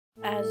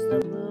As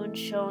the moon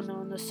shone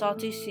on the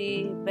salty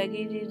sea,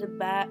 Beggedy the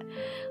bat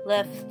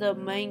left the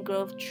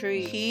mangrove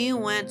tree. He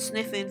went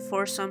sniffing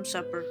for some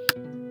supper.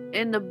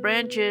 In the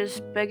branches,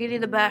 Beggedy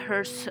the bat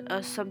heard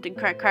something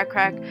crack, crack,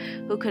 crack.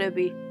 Who could it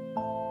be?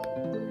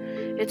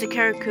 It's a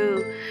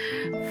caracoo,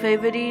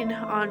 feeding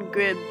on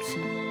gribs.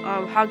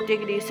 Hog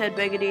diggity, said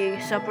Beggedy.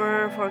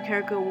 Supper for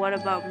caracoo, what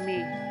about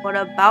me? What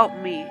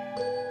about me?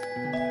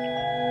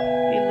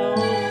 Below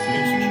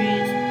his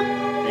trees,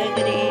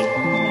 Beggedy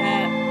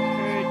Bat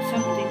heard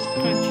something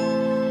crunch,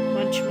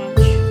 munch, munch.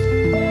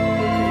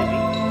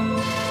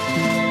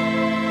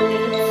 Who could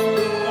it be? It's a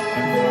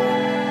leopard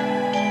frog,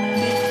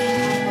 feasting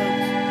on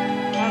bugs.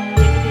 Hog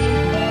diggity,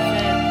 said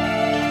Beggedy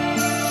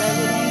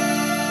the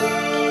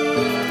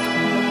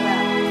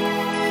Bat.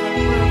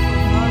 Supper for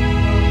frog,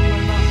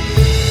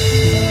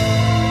 in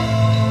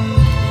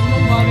the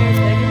water,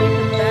 Beggedy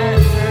the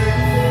Bat heard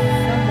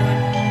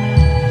someone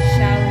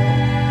shallow.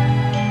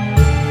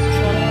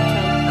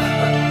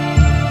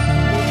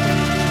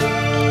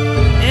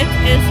 It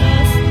is a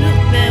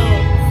snoot-bill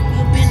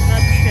scooping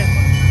up shrimp.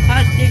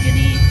 Hot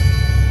diggity,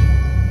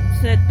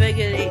 said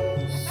Beggedy.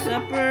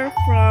 Supper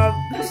from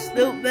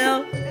Snoot-bill,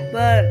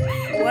 but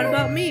what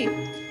about me?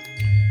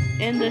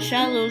 In the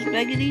shallows,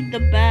 Beggedy the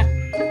Bat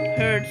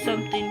heard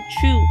something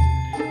chew.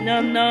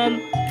 Num num.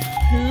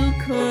 Who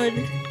could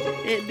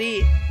it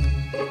be?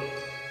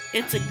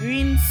 It's a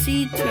green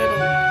sea turtle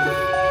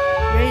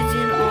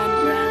grazing on